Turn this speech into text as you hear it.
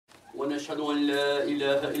ونشهد أن لا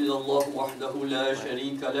إله إلا الله وحده لا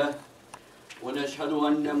شريك له ونشهد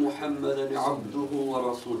أن محمدا عبده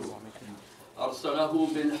ورسوله أرسله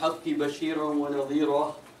بالحق بشيرا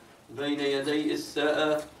ونذيرا بين يدي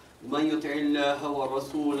الساعة من يطع الله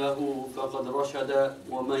ورسوله فقد رشد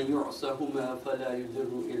ومن يعصهما فلا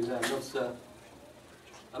يضر إلا نفسه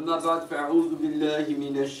أما بعد فأعوذ بالله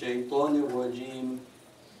من الشيطان الرجيم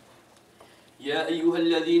يا أيها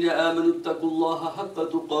الذين آمنوا اتقوا الله حق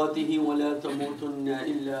تقاته ولا تموتن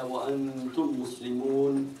إلا وأنتم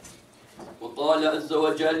مسلمون وقال عز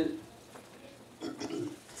وجل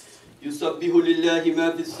يسبح لله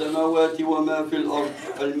ما في السماوات وما في الأرض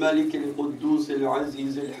الملك القدوس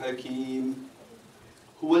العزيز الحكيم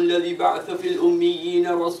هو الذي بعث في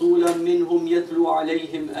الأميين رسولا منهم يتلو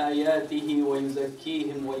عليهم آياته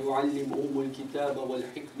ويزكيهم ويعلمهم الكتاب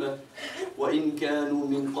والحكمة وإن كانوا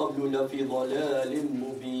من قبل لفي ضلال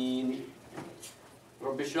مبين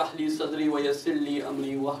رب اشرح لي صدري ويسر لي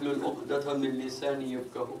أمري واحلل عقدة من لساني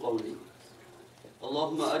يفقه قولي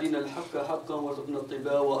اللهم أرنا الحق حقا وارزقنا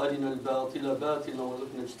اتباعه وأرنا الباطل باطلا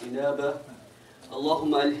وارزقنا اجتنابه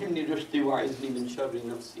اللهم ألهمني رشدي وأعذني من شر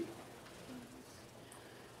نفسي.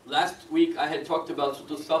 Last week I had talked about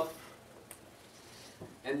Surah Saf,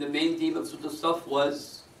 and the main theme of Surah Saf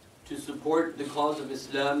was to support the cause of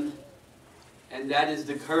Islam, and that is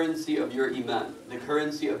the currency of your iman, the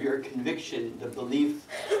currency of your conviction, the belief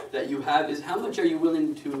that you have is how much are you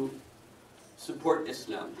willing to support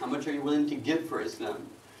Islam, how much are you willing to give for Islam.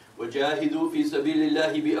 وَجَاهِدُوا فِي سَبِيلِ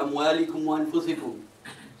اللَّهِ بِأَمْوَالِكُمْ وَأَنفُسِكُمْ.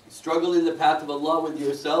 Struggle in the path of Allah with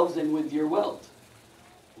yourselves and with your wealth.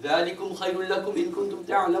 ذَلِكُمْ خَيْرٌ لَكُمْ إِن كُنتُمْ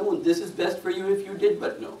تَعْلَمُونَ. This is best for you if you did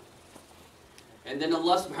but know. And then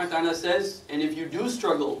Allah subhanahu wa ta'ala says, and if you do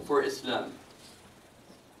struggle for Islam,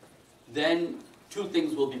 then two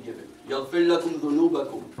things will be given. يَغْفِرْ لَكُمْ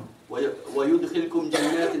ذُنُوبَكُمْ وَيُدْخِلْكُمْ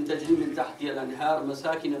جَنَّاتٍ تَجْرِي مِنْ تَحْتِهَا الْأَنْهَارُ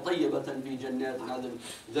مَسَاكِنَ طَيِّبَةً فِي جَنَّاتٍ عَدْنٍ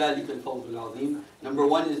ذَلِكَ الْفَوْزُ الْعَظِيمُ. Number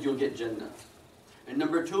one is you'll get Jannah. And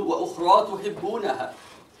number two, وَأُخْرَى تُحِبُّونَهَا.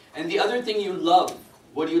 And the other thing you love,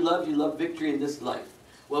 what do you love? You love victory in this life.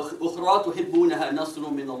 وَأُخْرَى تُحِبُّونَهَا نَصْرٌ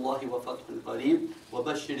مِّنَ اللَّهِ وَفَتْحٌ قَرِيبٌ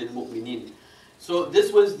وَبَشِّرِ الْمُؤْمِنِينَ. So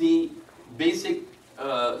this was the basic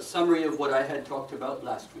summary of what I had talked about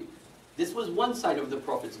last week. This was one side of the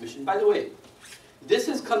Prophet's mission. By the way, this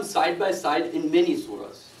has come side by side in many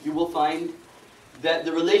surahs. You will find that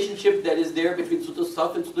the relationship that is there between Surah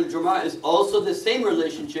Saf and Surah Jummah is also the same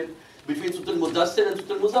relationship between Surah Mudassir and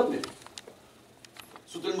Surah Muzammil.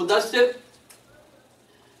 Surah Mudassir,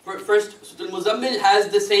 first, Surah Muzammil has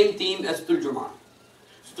the same theme as Surah Jummah.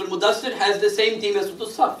 Surah Mudassir has the same theme as Surah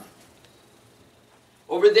Saf.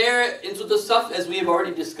 Over there in Surah Saf, as we have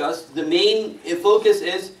already discussed, the main focus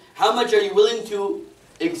is how much are you willing to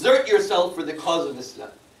exert yourself for the cause of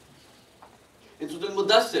Islam. In Surah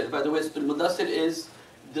Al-Mudassir, by the way, Surah Al-Mudassir is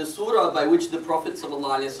the surah by which the Prophet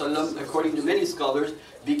ﷺ, according to many scholars,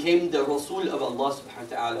 became the Rasul of Allah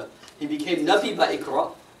subhanahu wa ta'ala. He became Nabi by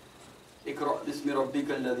Iqra. Iqra bismi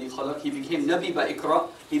rabbika alladhi khalaq. He became Nabi by Iqra.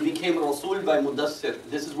 He became Rasul by Mudassir.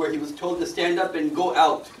 This is where he was told to stand up and go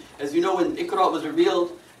out. As you know, when Iqra was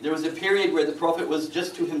revealed, there was a period where the Prophet was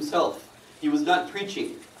just to himself. He was not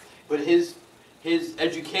preaching. But his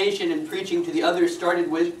education and preaching to the others started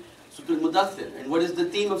with Surah Al-Mudaththir. And what is the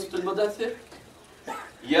theme of Surah Al-Mudaththir?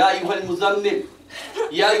 Ya ayyuhal muzammil,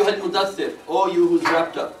 Ya ayyuhal mudaththir, O you who's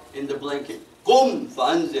wrapped up in the blanket. Qum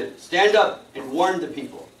fa'anzir, stand up and warn the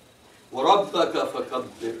people. Wa rabbaka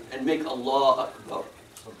fakabbir, and make Allah akbar.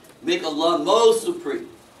 Make Allah most supreme.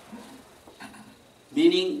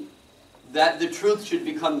 Meaning that the truth should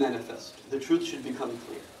become manifest. The truth should become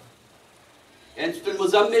clear. And Surah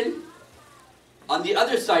Muzammil, on the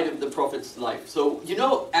other side of the Prophet's life. So, you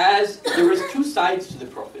know, as there was two sides to the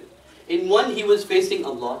Prophet. In one, he was facing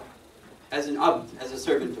Allah as an abd, as a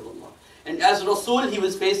servant of Allah. And as Rasul, he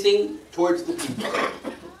was facing towards the people.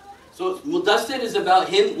 So, Mudassir is about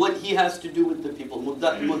him, what he has to do with the people.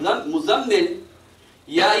 Muzammil,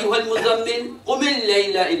 Ya ayyuhal muzammil, qumil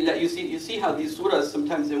layla illa. You see how these surahs,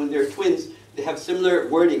 sometimes when they're twins, they have similar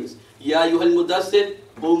wordings. Ya ayyuhal mudassir,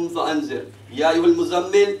 qum fa'anzir. Ya ayyuhal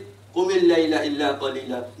muzammil, قُمِ اللَّيْلَ إِلَّا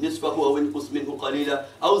قَلِيلًا نِصْفَهُ أَوْ انْقُصْ مِنْهُ قَلِيلًا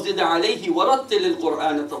أَوْ زِدْ عَلَيْهِ وَرَتِّلِ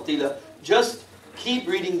الْقُرْآنَ تَرْتِيلًا. Just keep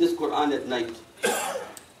reading this Qur'an at night.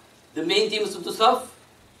 The main theme of Surah Saf,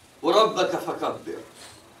 وَرَبَّكَ فَكَبِّرْ.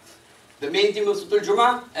 The main theme of Surah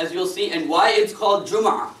Jummah, as you'll see, and why it's called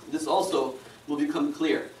Jummah, this also will become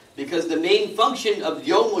clear. Because the main function of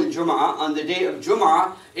Yawmul Jummah, on the day of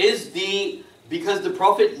Jummah, is because the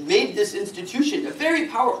Prophet made this institution a very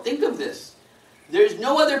powerful. Think of this. There's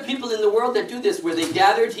no other people in the world that do this, where they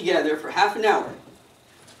gather together for half an hour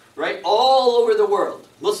right? All over the world.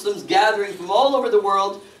 Muslims gathering from all over the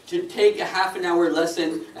world to take a half-an-hour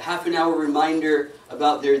lesson, a half-an-hour reminder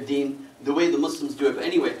about their deen, the way the Muslims do it. But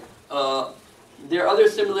anyway, there are other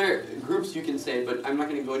similar groups you can say, but I'm not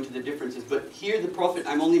going to go into the differences. But here the Prophet,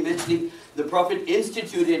 I'm only mentioning, the Prophet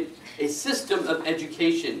instituted a system of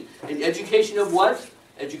education. An education of what?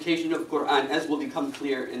 Education of Quran, as will become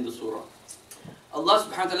clear in the surah. Allah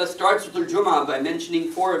subhanahu wa ta'ala starts with Jummah by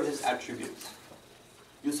mentioning 4 of His attributes.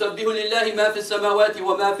 يُسَبِّحُ لِلَّهِ مَا فِي السَّمَاوَاتِ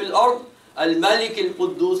وَمَا فِي الْأَرْضِ الْمَلِكِ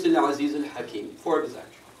الْقُدُّوسِ الْعَزِيزِ الْحَكِيمِ. 4 of His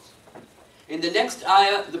attributes. In the next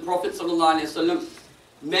ayah, the Prophet sallallahu alaihi wasallam,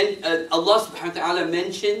 Allah subhanahu wa ta'ala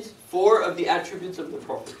mentions 4 of the attributes of the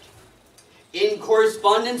Prophet in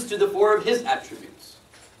correspondence to the 4 of his attributes.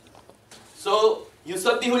 So,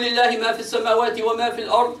 يُسَبِّحُ لِلَّهِ مَا فِي السَّمَاوَاتِ وَمَا فِي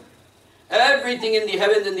الْأَرْضِ. Everything in the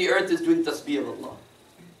heavens and the earth is doing tasbih of Allah.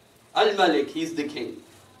 Al-Malik, He's the King.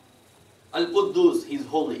 Al-Quddus, He's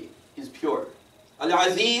holy, He's pure.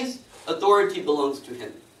 Al-Aziz, authority belongs to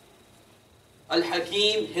Him.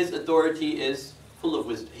 Al-Hakim, His authority is full of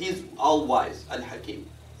wisdom. He's all-wise, Al-Hakim.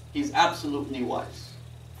 He's absolutely wise.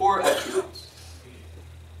 4 attributes.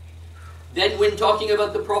 Then when talking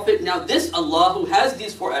about the Prophet, now this Allah who has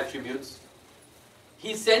these 4 attributes,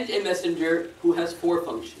 He sent a messenger who has 4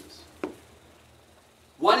 functions.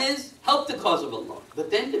 One is, help the cause of Allah.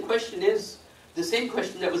 But then the question is, the same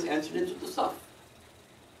question that was answered in the Saf.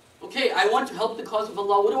 Okay, I want to help the cause of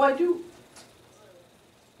Allah, what do I do?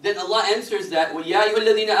 Then Allah answers that, وَيَا أَيُّهَا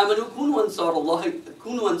الَّذِينَ آمَنُوا كُونُوا أَنصَارَ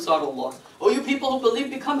اللَّهِ. Oh, you people who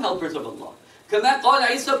believe, become helpers of Allah. كَمَا قَالَ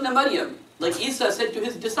عِيسَى ابْنَ مَرْيَمَ. Like Isa said to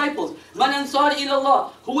his disciples, مَنْ أَنصَارِ إِلَى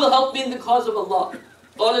اللَّهِ. Who will help me in the cause of Allah?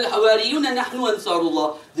 قَالَ الْحَوَارِيُّونَ نَحْنُ أَنصَارُ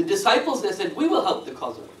اللَّهِ. The disciples, they said, we will help the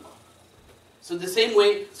cause of Allah. So the same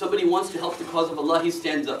way somebody wants to help the cause of Allah, he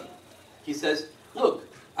stands up. He says, look,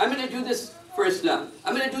 I'm going to do this for Islam.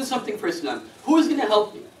 I'm going to do something for Islam. Who is going to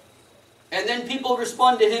help me? And then people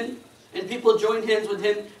respond to him, and people join hands with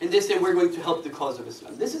him, and they say, we're going to help the cause of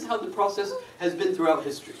Islam. This is how the process has been throughout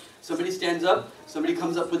history. Somebody stands up, somebody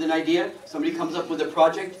comes up with an idea, somebody comes up with a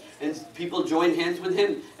project, and people join hands with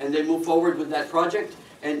him, and they move forward with that project.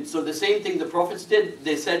 And so the same thing the prophets did.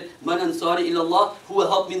 They said, Man ansari ilallah, who will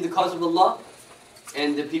help me in the cause of Allah?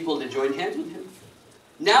 And the people, they joined hands with him.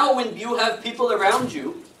 Now when you have people around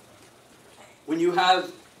you, when you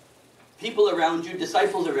have people around you,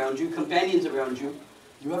 disciples around you, companions around you,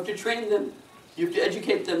 you have to train them, you have to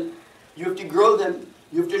educate them, you have to grow them,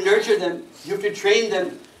 you have to nurture them, you have to train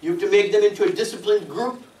them, you have to make them into a disciplined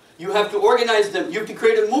group, you have to organize them, you have to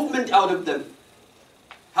create a movement out of them.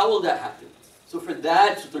 How will that happen? So for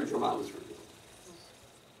that, Surah Jummah was revealed.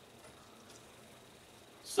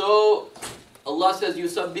 So Allah says,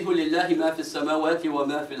 يُسَبِّحُ لِلَّهِ مَا فِي السَّمَاوَاتِ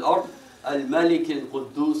وَمَا فِي الْأَرْضِ الْمَلِكِ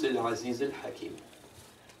الْقُدُّوسِ الْعَزِيزِ الْحَكِيمِ.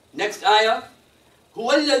 Next ayah,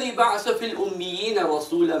 هُوَ الَّذِي بَعْثَ فِي الْأُمِّيِّينَ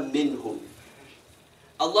رَسُولًا مِّنْهُمْ.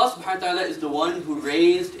 Allah subhanahu wa ta'ala is the one who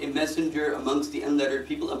raised a messenger amongst the unlettered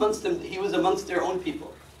people. Amongst them, He was amongst their own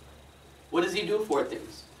people. What does He do? 4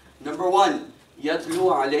 things. Number 1,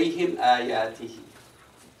 يَتْلُو عَلَيْهِمْ آيَاتِهِ.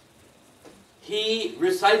 He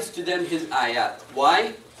recites to them His ayat.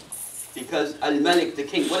 Why? Because Al-Malik, the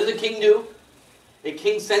king. What does a king do? A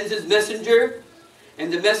king sends his messenger,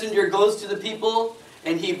 and the messenger goes to the people,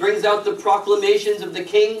 and he brings out the proclamations of the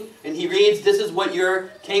king, and he reads, this is what your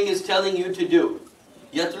king is telling you to do.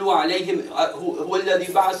 يَتْلُو عَلَيْهِمْ هُوَ الَّذِي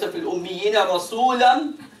بَعَثَ فِي الْأُمِّيِّينَ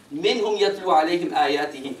رَسُولًا مِّنْهُمْ يَتْلُو عَلَيْهِمْ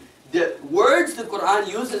آيَاتِهِ. The words the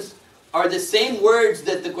Quran uses are the same words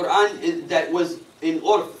that the Quran that was in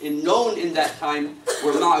urf, known in that time,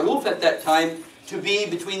 were ma'ruf at that time, to be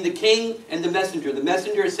between the king and the messenger. The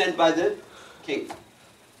messenger is sent by the king.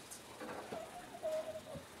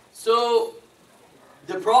 So,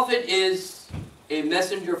 the Prophet is a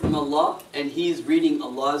messenger from Allah, and he's reading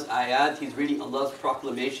Allah's ayat, he's reading Allah's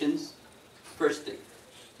proclamations. First thing.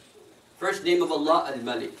 First name of Allah,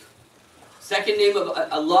 Al-Malik. Second name of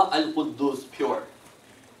Allah, Al-Quddus, pure.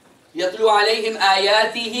 يَتْلُو عَلَيْهِمْ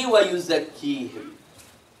آيَاتِهِ وَيُزَكِّيهِمْ.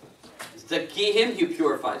 Zakkihim, He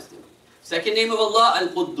purifies them. Second name of Allah,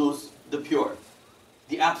 Al-Quddus, the pure.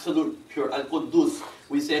 The absolute pure. Al-Quddus,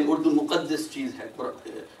 we say in Urdu, Muqaddas cheese hai.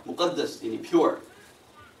 Muqaddas, pure.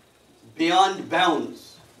 Beyond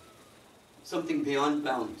bounds. Something beyond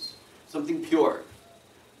bounds. Something pure.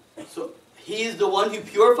 So, He is the one who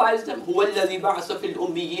purifies them. هُوَ الَّذِي بَعْثَ فِي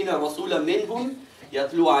الْأُمِّيِّينَ رَسُولًا مِّنْهُمْ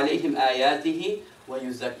يَتْلُو عَلَيْهِمْ آيَاتِهِ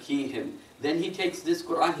وَيُزَكِّيهِمْ. Then He takes this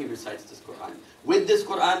Quran, He recites this Quran. With this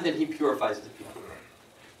Quran, then He purifies the people.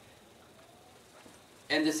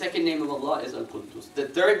 And the second name of Allah is Al-Quddus. The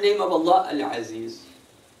third name of Allah, Al-Aziz.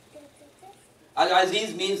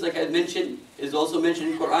 Al-Aziz means, like I mentioned, is also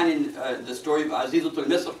mentioned in Quran in the story of Azizatul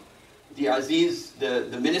Misr. The Aziz,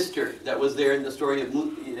 the minister that was there in the story of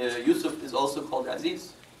Yusuf is also called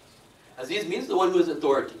Aziz. Aziz means the one who has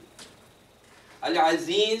authority.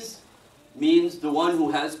 Al-Aziz means the one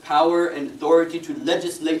who has power and authority to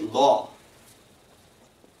legislate law.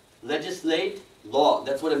 Legislate law.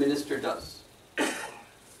 That's what a minister does.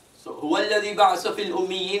 So, هو الذي بعث في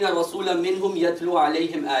الأميين رسولا منهم يتلو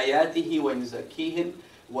عليهم آياته ويزكيهم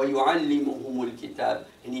ويعلمهم الكتاب.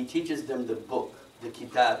 And he teaches them the book, the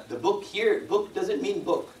kitab. The book here, book doesn't mean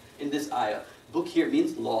book in this ayah. Book here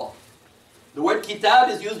means law. The word kitab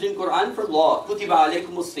is used in Quran for law. كتب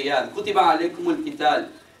عليكم الصيام, كتب عليكم القتال.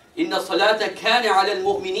 إن الصلاة كان على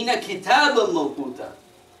المؤمنين كتابا موقوتا.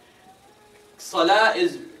 Salah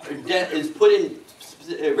is put in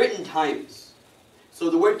written times. So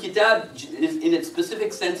the word kitab is, in its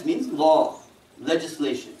specific sense, means law,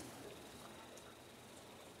 legislation.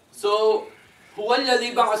 So, هو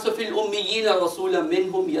الذي بعث في الأميين رسولا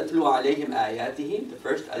منهم يتلو عليهم آياته. The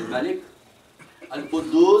first, Al-Malik.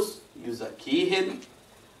 Al-Quddus, يزكيهم.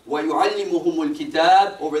 ويعلمهم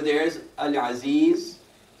الكتاب. Over there is Al-Aziz.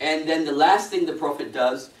 And then the last thing the Prophet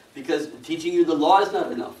does, because teaching you the law is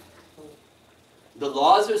not enough. The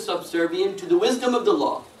laws are subservient to the wisdom of the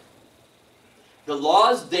law. The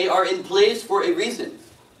laws, they are in place for a reason.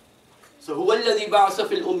 So هو الذي بعث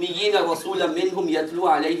في الأميين رسولا منهم يتلو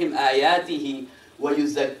عليهم آياته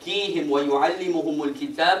ويزكيهم ويعلمهم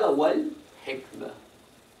الكتاب والحكمة.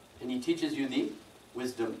 And he teaches you the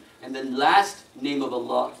wisdom. And then last name of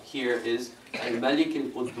Allah here is Al-Malik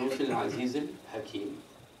Al-Quddus Al-Aziz Al-Hakim.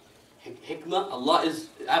 Hikmah, Allah is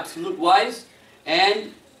absolute wise,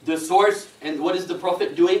 and the source, and what is the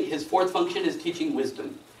Prophet doing? His fourth function is teaching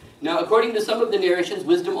wisdom. Now, according to some of the narrations,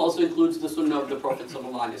 wisdom also includes the sunnah of the Prophet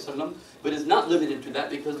ﷺ, but is not limited to that,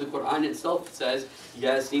 because the Quran itself says,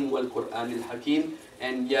 Yasin wal Quran al-Hakim,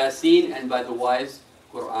 and Yasin, and by the wise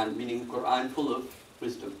Quran, meaning Quran full of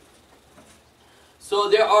wisdom. So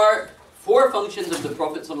there are four functions of the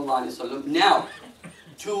Prophet ﷺ. Now,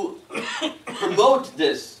 to promote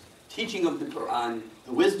this teaching of the Quran,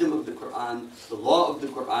 the wisdom of the Quran, the law of the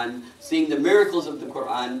Quran, seeing the miracles of the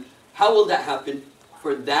Quran, how will that happen?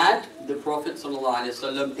 For that, the Prophet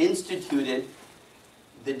ﷺ instituted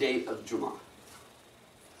the day of Jummah.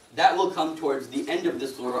 That will come towards the end of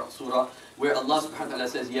this surah, where Allah subhanahu wa ta'ala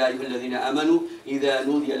says, يَا أَيُّهَا الَّذِينَ آمَنُوا إِذَا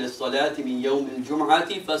نُودِيَ لِلصَّلَاةِ مِنْ يَوْمِ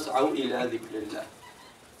الْجُمْعَةِ فَاسْعَوْا إِلَى ذِكْرِ اللَّهِ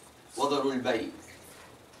وَذَرُوا الْبَيْعَ.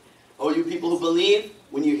 O you people who believe,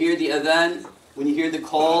 when you hear the adhan, when you hear the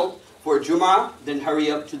call for Jummah, then hurry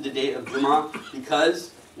up to the day of Jummah.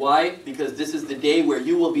 Because, why? Because this is the day where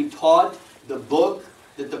you will be taught the book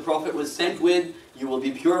that the Prophet was sent with. You will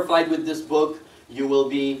be purified with this book. You will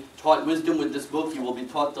be taught wisdom with this book. You will be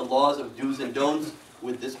taught the laws of do's and don'ts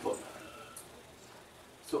with this book.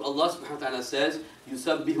 So Allah subhanahu wa ta'ala says,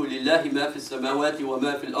 يُسَبِّحُ لِلَّهِ مَا فِي السَّمَاوَاتِ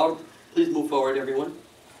وَمَا فِي الْأَرْضِ. Please move forward, everyone.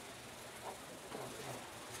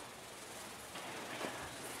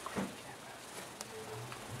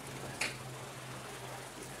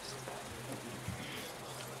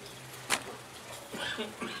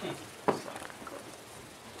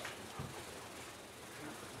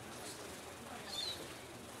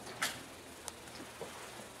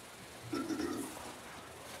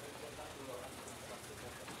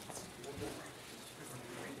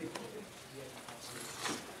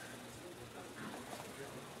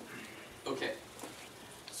 Okay,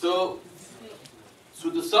 so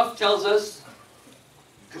the Saf tells us,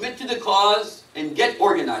 commit to the cause and get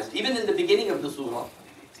organized. Even in the beginning of the surah,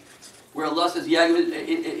 where Allah says, يَا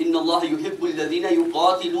إِنَّ اللَّهَ يُحِبُّ الَّذِينَ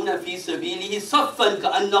يُقَاتِلُونَ فِي سَبِيلِهِ صَفًّا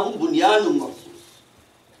كَأَنَّهُمْ بُنْيَانٌ مَرْصُوصٌ.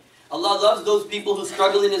 Allah loves those people who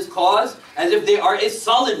struggle in His cause as if they are a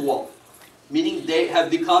solid wall. Meaning they have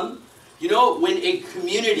become, you know, when a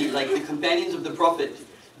community, like the companions of the Prophet,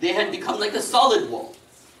 they had become like a solid wall.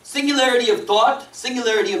 Singularity of thought,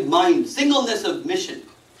 singularity of mind, singleness of mission.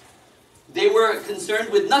 They were concerned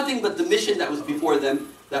with nothing but the mission that was before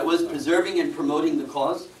them, that was preserving and promoting the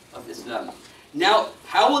cause of Islam. Now,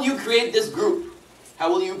 how will you create this group? How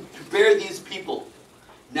will you prepare these people?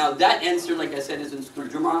 Now that answer, like I said, is in Surah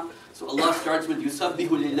Jummah. So Allah starts with يُسَبِّحُ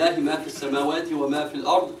لِلَّهِ مَا فِي السَّمَاوَاتِ وَمَا فِي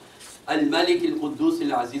الْأَرْضِ الْمَلِكِ الْقُدُّوسِ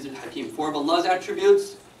الْعَزِيزِ الْحَكِيمِ. Four of Allah's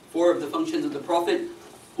attributes, four of the functions of the Prophet.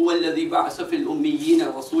 هو الذي بعث في الأميين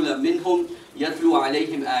رسولا منهم يتلو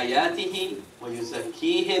عليهم آياته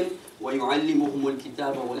ويزكيهم ويعلمهم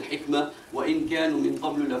الكتاب والحكمة وإن كانوا من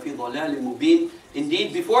قبل لفي ضلال مبين.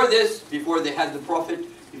 Indeed, before this, before they had the Prophet,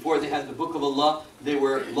 before they had the Book of Allah, they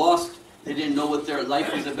were lost. They didn't know what their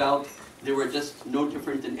life was about. They were just no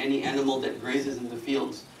different than any animal that grazes in the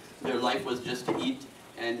fields. Their life was just to eat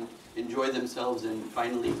and enjoy themselves and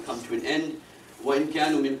finally come to an end. وَإِنْ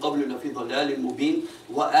كَانُوا مِنْ قَبْلُ لَفِي ضَلَالٍ مُبِينٍ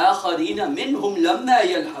وَآخَرِينَ مِنْهُمْ لَمَّا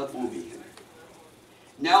يَلْحَقُوا بِهِمْ.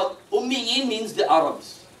 Now, Ummiyin means the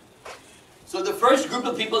Arabs. So the first group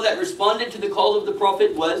of people that responded to the call of the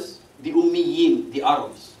Prophet was the Ummiyin, the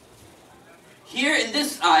Arabs. Here in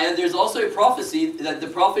this ayah, there's also a prophecy that the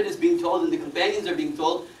Prophet is being told and the companions are being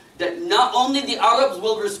told that not only the Arabs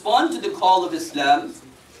will respond to the call of Islam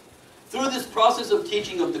through this process of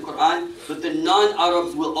teaching of the Quran, but the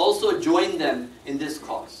non-Arabs will also join them in this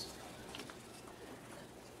cause.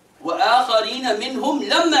 وَآخَرِينَ مِنْهُمْ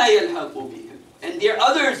لَمَّا يَلْحَقُوا بِهِمْ. And there are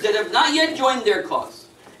others that have not yet joined their cause.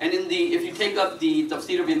 And if you take up the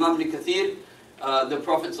tafsir of Imam Ibn Kathir, the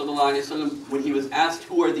Prophet ﷺ, when he was asked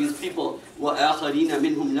who are these people, وَآخَرِينَ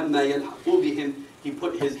مِنْهُمْ لَمَّا يَلْحَقُوا بِهِمْ, he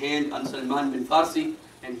put his hand on Salman bin Farsi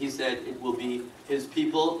and he said it will be his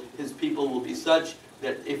people will be such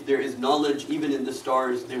that if there is knowledge even in the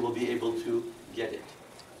stars, they will be able to get it.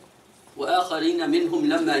 وَآخَرِينَ مِنْهُمْ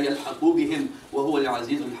لَمَّا يَلْحَقُوا بِهِمْ وَهُوَ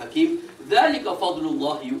الْعَزِيزُ الْحَكِيمُ ذَلِكَ فَضْلُ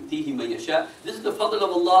اللَّهِ يُؤْتِيهِ مَنْ يَشَاءُ. This is the fadl of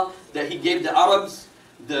Allah that He gave the Arabs,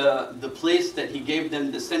 the place that He gave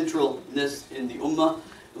them, the centralness in the Ummah.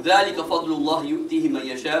 ذَلِكَ فَضْلُ اللَّهِ يُؤْتِيهِ مَنْ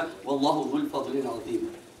يَشَاءُ وَاللَّهُ ذُو الْفَضْلِ الْعَظِيمِ.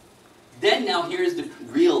 Then now here is the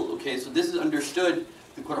real, okay, so this is understood.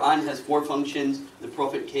 The Quran has 4 functions. The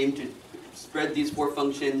Prophet came to spread these 4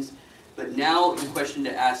 functions. But now the question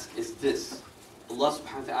to ask is this. Allah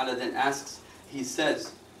subhanahu wa ta'ala then asks, He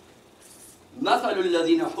says, مَثَلُ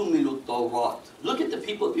الَّذِينَ حُمِّلُوا التَّوْرَاةِ. Look at the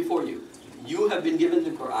people before you. You have been given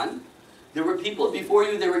the Quran. There were people before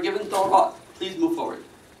you, they were given Tawrat. Please move forward.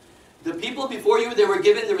 The people before you, they were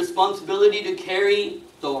given the responsibility to carry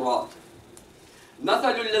Tawrat.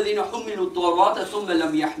 مَثَلُ الَّذِينَ حُمِّلُوا التَّوْرَاةَ ثُمَّ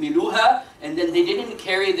لَمْ يَحْمِلُوهَا. And then they didn't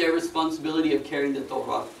carry their responsibility of carrying the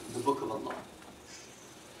Tawrat, the book of Allah.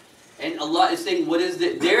 And Allah is saying, what is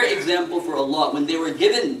their example for Allah? When they were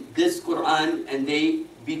given this Quran and they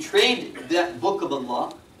betrayed that book of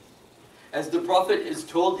Allah, as the Prophet is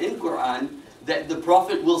told in Quran, that the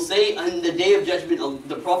Prophet will say on the Day of Judgment,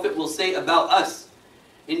 the Prophet will say about us,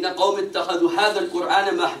 إِنَّ قَوْمِ اتَّخَذُوا هَذَا الْقُرْآنَ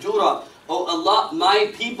مَحْجُورًا. Oh Allah,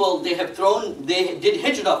 my people, they did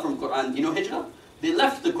hijrah from Quran. You know hijrah? They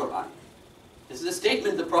left the Quran. This is a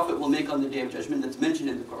statement the Prophet will make on the Day of Judgment that's mentioned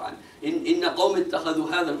in the Quran. إِنَّ قَوْمِ اتَّخَذُوا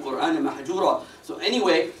هَذَا الْقُرْآنَ مَحْجُورًا. So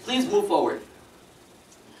anyway, please move forward.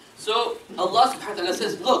 So Allah subhanahu wa ta'ala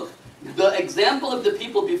says, look, the example of the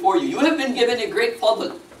people before you, you have been given a great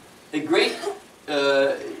fadl, a great,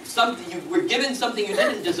 something, you were given something you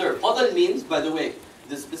didn't deserve. Fadl means, by the way,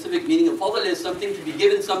 the specific meaning of fadl is something to be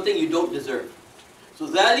given something you don't deserve. So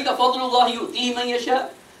ذَلِكَ فَضْلُ اللَّهِ يُؤْتِيهِ مَنْ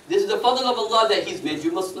يَشَاءُ. This is the fadl of Allah that He's made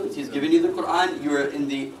you Muslims. He's given you the Quran. You are in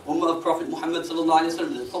the Ummah of Prophet Muhammad sallallahu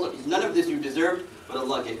alaihi wasallam. None of this you deserved, but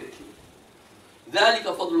Allah gave it to you. ذَلِكَ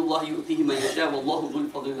فَضْلُ اللَّهِ يُؤْتِيهِ مَنْ يَشَاءُ وَاللَّهُ ذُو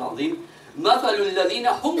الْفَضْلِ الْعَظِيمِ مَثَلُ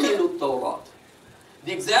الَّذِينَ حُمِّلُوا التَّوْرَاةِ.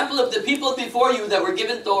 The example of the people before you that were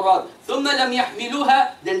given Tawrat, ثُمَّ لَمْ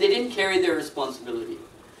يَحْمِلُوهَا, then they didn't carry their responsibility.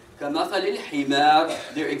 كَمَثَلِ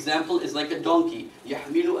الْحِمَارِ. Their example is like a donkey.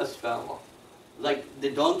 يَحْمِلُ أَسْفَارًا. Like the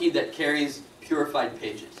donkey that carries purified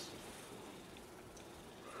pages.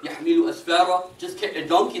 يَحْمِلُ أَسْفَارًا. Just a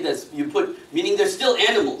donkey that's, you put, meaning they're still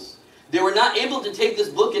animals. They were not able to take this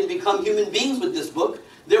book and become human beings with this book.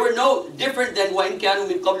 They were no different than وَإِنْ كَانُوا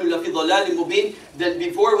مِنْ قَبْلُ لَفِي ضَلَالٍ مُبِينٍ. That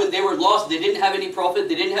before, when they were lost, they didn't have any prophet,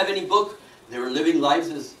 they didn't have any book. They were living lives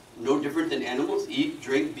as no different than animals. Eat,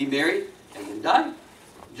 drink, be merry, and then die.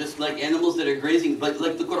 Just like animals that are grazing. But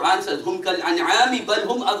like the Quran says, هُمْ كَالْأَنْعَامِ بَلْ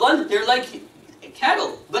هُمْ أَضَلُّ. They're like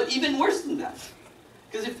cattle, but even worse than that.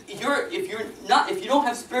 Because if you don't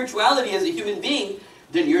have spirituality as a human being,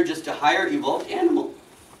 then you're just a higher evolved animal.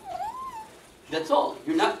 That's all.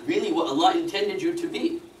 You're not really what Allah intended you to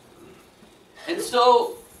be. And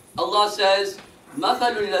so Allah says, مَثَلُ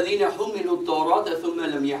الَّذِينَ حُمِّلُوا التَّوْرَاةَ ثُمَّ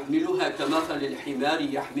لَمْ يَحْمِلُوهَا كَمَثَلِ الْحِمَارِ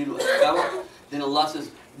يَحْمِلُ أَسْفَارًا. Then Allah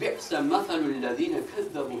says, بِئْسَ مَثَلُ الَّذِينَ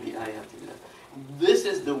كَذَّبُوا بِآيَاتِ اللَّهِ. This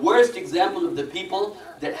is the worst example of the people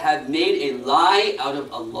that have made a lie out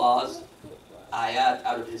of Allah's ayat,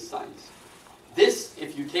 out of His signs. This,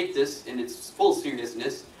 if you take this in its full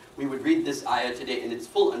seriousness, we would read this ayah today in its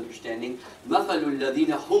full understanding. مَثَلُ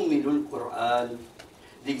الَّذِينَ حُمِّلُوا الْقُرْآنِ.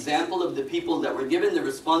 The example of the people that were given the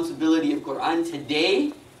responsibility of Quran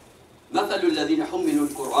today. مَثَلُ الَّذِينَ حُمِّلُوا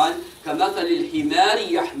الْقُرْآنِ كَمَثَلِ الْحِمَارِ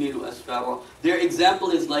يَحْمِلُ أَسْفَارًا. Their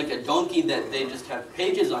example is like a donkey that they just have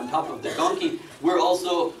pages on top of the donkey. We're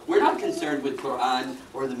not concerned with Quran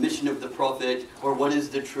or the mission of the Prophet or what is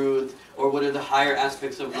the truth or what are the higher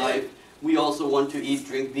aspects of life. We also want to eat,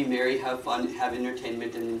 drink, be merry, have fun, have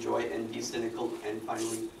entertainment and enjoy and be cynical and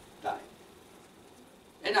finally die.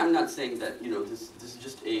 And I'm not saying that, this is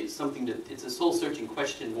just something that, it's a soul-searching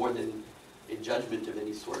question more than a judgment of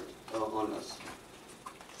any sort on us.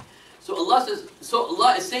 So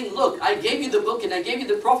Allah is saying, look, I gave you the book and I gave you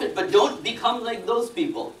the Prophet, but don't become like those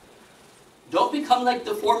people. Don't become like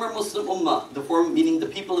the former Muslim Ummah, meaning the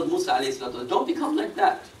people of Musa alayhi salatu. Don't become like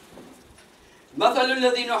that. مثل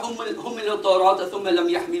الذين حملوا التوراة ثم لم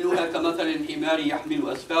يحملوها كمثل الحمار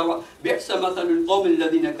يحمل أسفارا بئس مثل القوم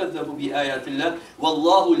الذين كذبوا بآيات الله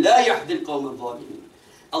والله لا يهدي القوم الظالمين.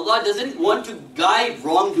 Allah doesn't want to guide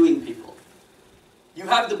wrongdoing people. You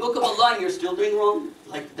have the book of Allah and you're still doing wrong?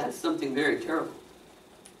 Like, that's something very terrible.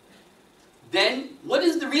 Then, what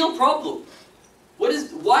is the real problem?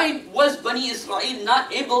 Why was Bani Israel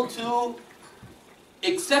not able to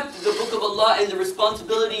accept the book of Allah and the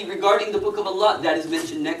responsibility regarding the book of Allah that is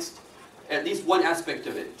mentioned next? At least one aspect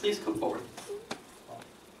of it. Please come forward.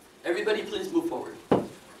 Everybody please move forward.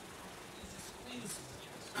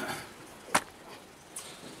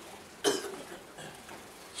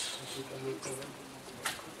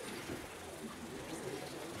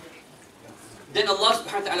 Then Allah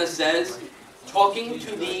subhanahu wa ta'ala says, talking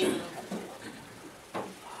to the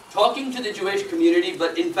Jewish community,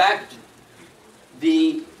 but in fact,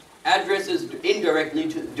 the address is indirectly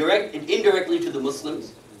to the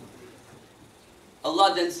Muslims.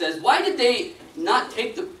 Allah then says, why did they not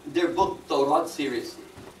take their book, Torah, seriously?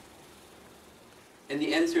 And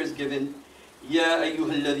the answer is given, يا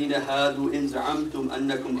أيها الذين هادوا إن زعمتم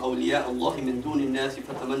أنكم أولياء الله من دون الناس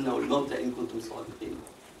فتمنوا الموت إن كنتم صادقين.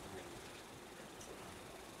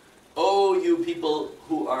 Oh, you people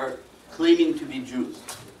who are claiming to be Jews,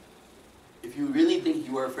 if you really think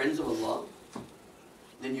you are friends of Allah,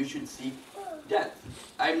 then you should seek death.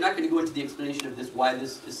 I'm not going to go into the explanation of this, why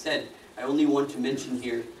this is said. I only want to mention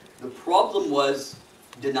here, the problem was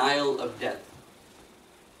denial of death.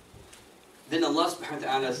 Then Allah subhanahu wa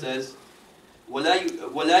ta'ala says, وَلَا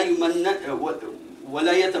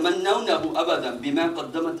يَتَمَنَّوْنَهُ أَبَدًا بِمَا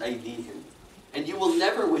قَدَّمَتْ أَيْدِيهِمْ. And you will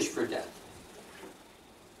never wish for death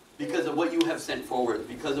because of what you have sent forward,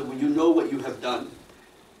 because of what you have done.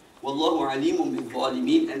 وَاللَّهُ عَلِيمٌ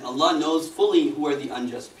بِالظَّالِمِينَ. And Allah knows fully who are the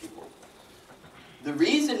unjust people. The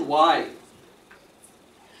reason why,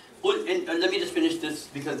 and let me just finish this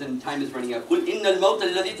because then time is running out. قُلْ إِنَّ الْمَوْتَ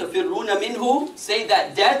الَّذِي تَفِرُّونَ مِنْهُ. Say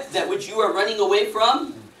that death, that which you are running away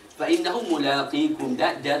from, فَإِنَّهُ مُلَاقِيكُمْ.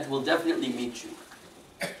 That death will definitely meet you.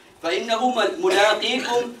 فَإِنَّهُ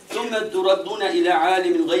مُلَاقِيكُمْ ثُمَّ تُرَدُّونَ إِلَىٰ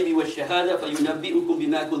عَالِمِ الْغَيْبِ وَالشَّهَادَةِ فَيُنَبِّئُكُمْ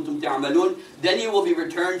بِمَا كُنْتُمْ تَعْمَلُونَ. Then you will be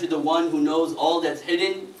returned to the one who knows all that's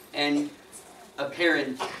hidden and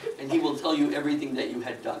apparent, and he will tell you everything that you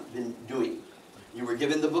had been doing. You were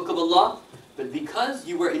given the book of Allah, but because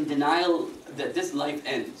you were in denial that this life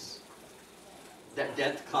ends, that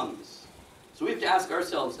death comes. So we have to ask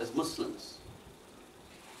ourselves as Muslims,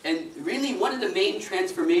 and really one of the main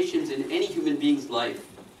transformations in any human being's life,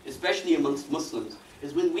 especially amongst Muslims,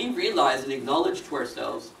 is when we realize and acknowledge to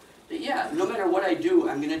ourselves that yeah, no matter what I do,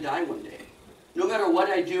 I'm going to die one day. No matter what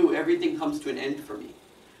I do, everything comes to an end for me.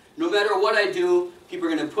 No matter what I do, people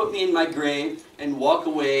are going to put me in my grave and walk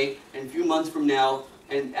away, and a few months from now,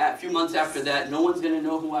 and a few months after that, no one's going to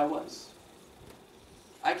know who I was.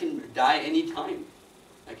 I can die any time.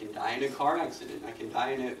 I can die in a car accident. I can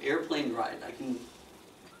die in an airplane ride.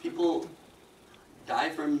 People die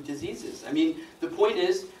from diseases. I mean, the point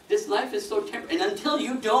is, this life is so temporary. And until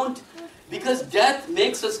you don't, because death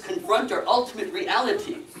makes us confront our ultimate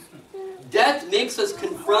reality. Death makes us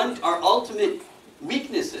confront our ultimate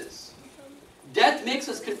weaknesses. Death makes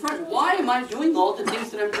us confront, why am I doing all the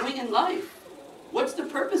things that I'm doing in life? What's the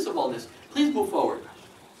purpose of all this? Please move forward.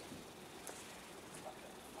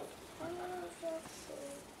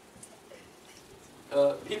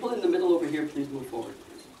 People in the middle over here, please move forward.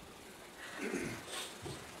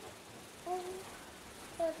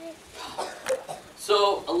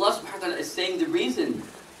 So Allah subhanahu wa ta'ala is saying the reason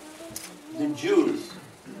the Jews,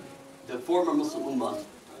 the former Muslim Ummah,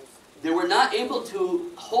 they were not able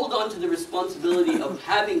to hold on to the responsibility of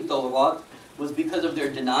having Torah was because of their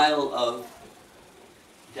denial of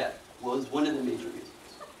death. Was one of the major reasons.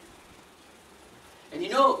 And you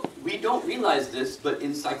know, we don't realize this, but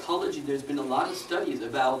in psychology there's been a lot of studies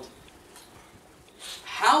about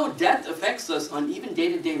how death affects us on even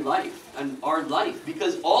day-to-day life, and our life,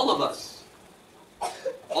 because all of us,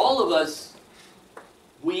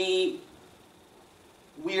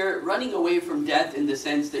 we're running away from death in the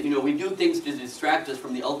sense that, we do things to distract us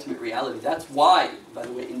from the ultimate reality. That's why, by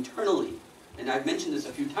the way, internally, and I've mentioned this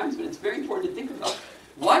a few times, but it's very important to think about,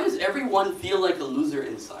 why does everyone feel like a loser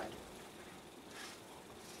inside?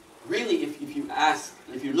 Really, if you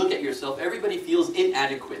look at yourself, everybody feels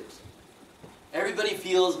inadequate. Everybody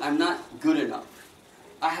feels I'm not good enough.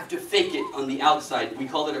 I have to fake it on the outside. We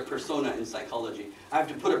call it a persona in psychology. I have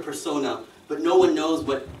to put a persona, but no one knows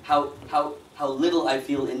how little I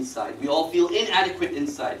feel inside. We all feel inadequate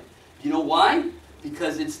inside. You know why?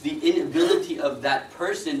 Because it's the inability of that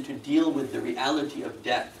person to deal with the reality of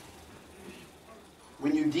death.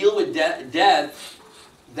 When you deal with death,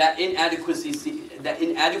 that inadequacy,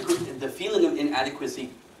 the feeling of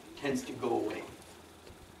inadequacy tends to go away.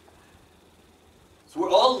 So we're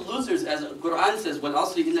all losers, as the Quran says,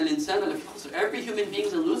 وَالْعَصْرِ إِنَّ الْإِنسَانَ لَفِي خُسْرٍ. Every human being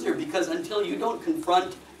is a loser, because until you don't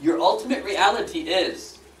confront your ultimate reality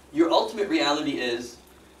is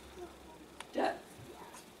death.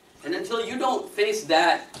 And until you don't face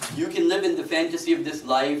that, you can live in the fantasy of this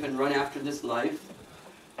life and run after this life.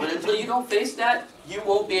 But until you don't face that, you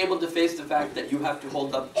won't be able to face the fact that you have to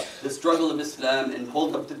hold up the struggle of Islam and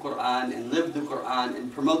hold up the Quran and live the Quran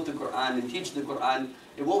and promote the Quran and teach the Quran.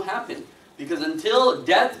 It won't happen. Because until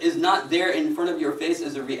death is not there in front of your face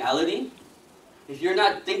as a reality, if you're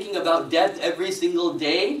not thinking about death every single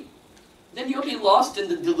day, then you'll be lost in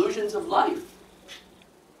the delusions of life.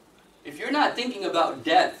 If you're not thinking about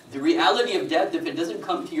death, the reality of death, if it doesn't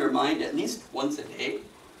come to your mind at least once a day,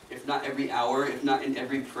 if not every hour, if not in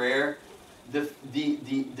every prayer, the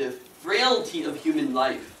frailty of human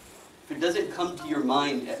life, if it doesn't come to your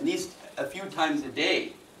mind at least a few times a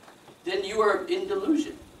day, then you are in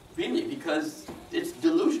delusion. Really, because it's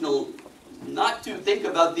delusional not to think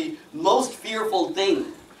about the most fearful thing.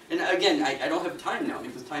 And again, I don't have time now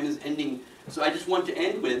because time is ending. So I just want to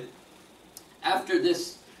end with, after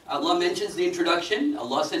this, Allah mentions the introduction,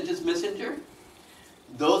 Allah sent His messenger.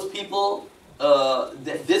 Those people,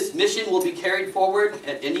 this mission will be carried forward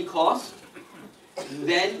at any cost.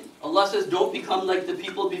 Then Allah says, don't become like the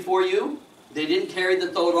people before you. They didn't carry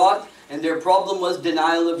the Torah, and their problem was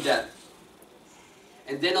denial of death.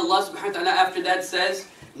 And then Allah subhanahu wa ta'ala after that says,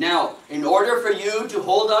 now, in order for you to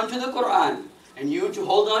hold on to the Quran, and you to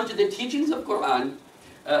hold on to the teachings of Quran,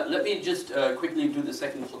 let me just quickly do the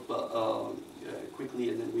second khutbah quickly,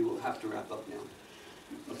 and then we will have to wrap up now.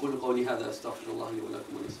 أقول قولي هذا أستغفر الله لي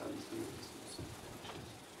ولكم ولسائر المسلمين.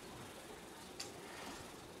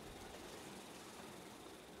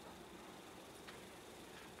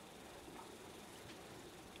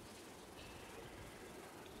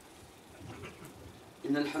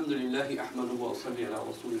 إن الحمد لله أحمده وأصلي على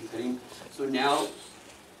رسوله الكريم. So now,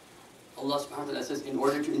 Allah subhanahu wa ta'ala says, in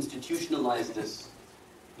order to institutionalize this,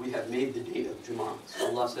 we have made the day of Jummah. So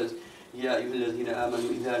Allah says, يا أيها الذين آمنوا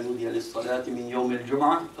إذا نودي للصلاة من يوم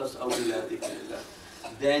الجمعة فاسعوا إلى ذكر الله.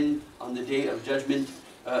 Then on the day of judgment,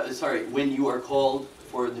 when you are called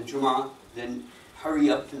for the Jummah, then hurry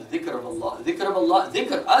up to the dhikr of Allah. Dhikr of Allah,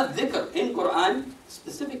 dhikr, ad-dhikr in Quran,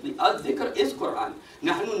 specifically ad-dhikr is Quran.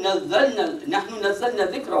 نحن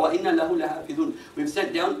نزلنا ذكر وإنا له لحافظون. We've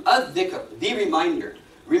sent down ad-dhikr, the reminder.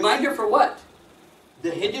 Reminder for what?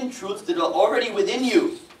 The hidden truths that are already within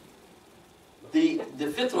you. The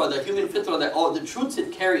fitrah, the human fitrah, that all the truths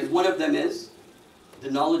it carries, one of them is the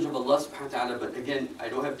knowledge of Allah subhanahu wa ta'ala. But again, I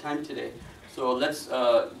don't have time today. So let's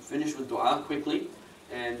finish with dua quickly,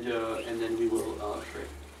 and then we will pray.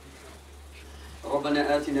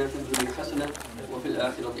 ربنا آتنا في الدنيا حسنة وفي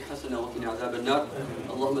الآخرة حسنة وقنا عذاب النار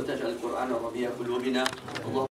اللهم تجعل القرآن ربيع قلوبنا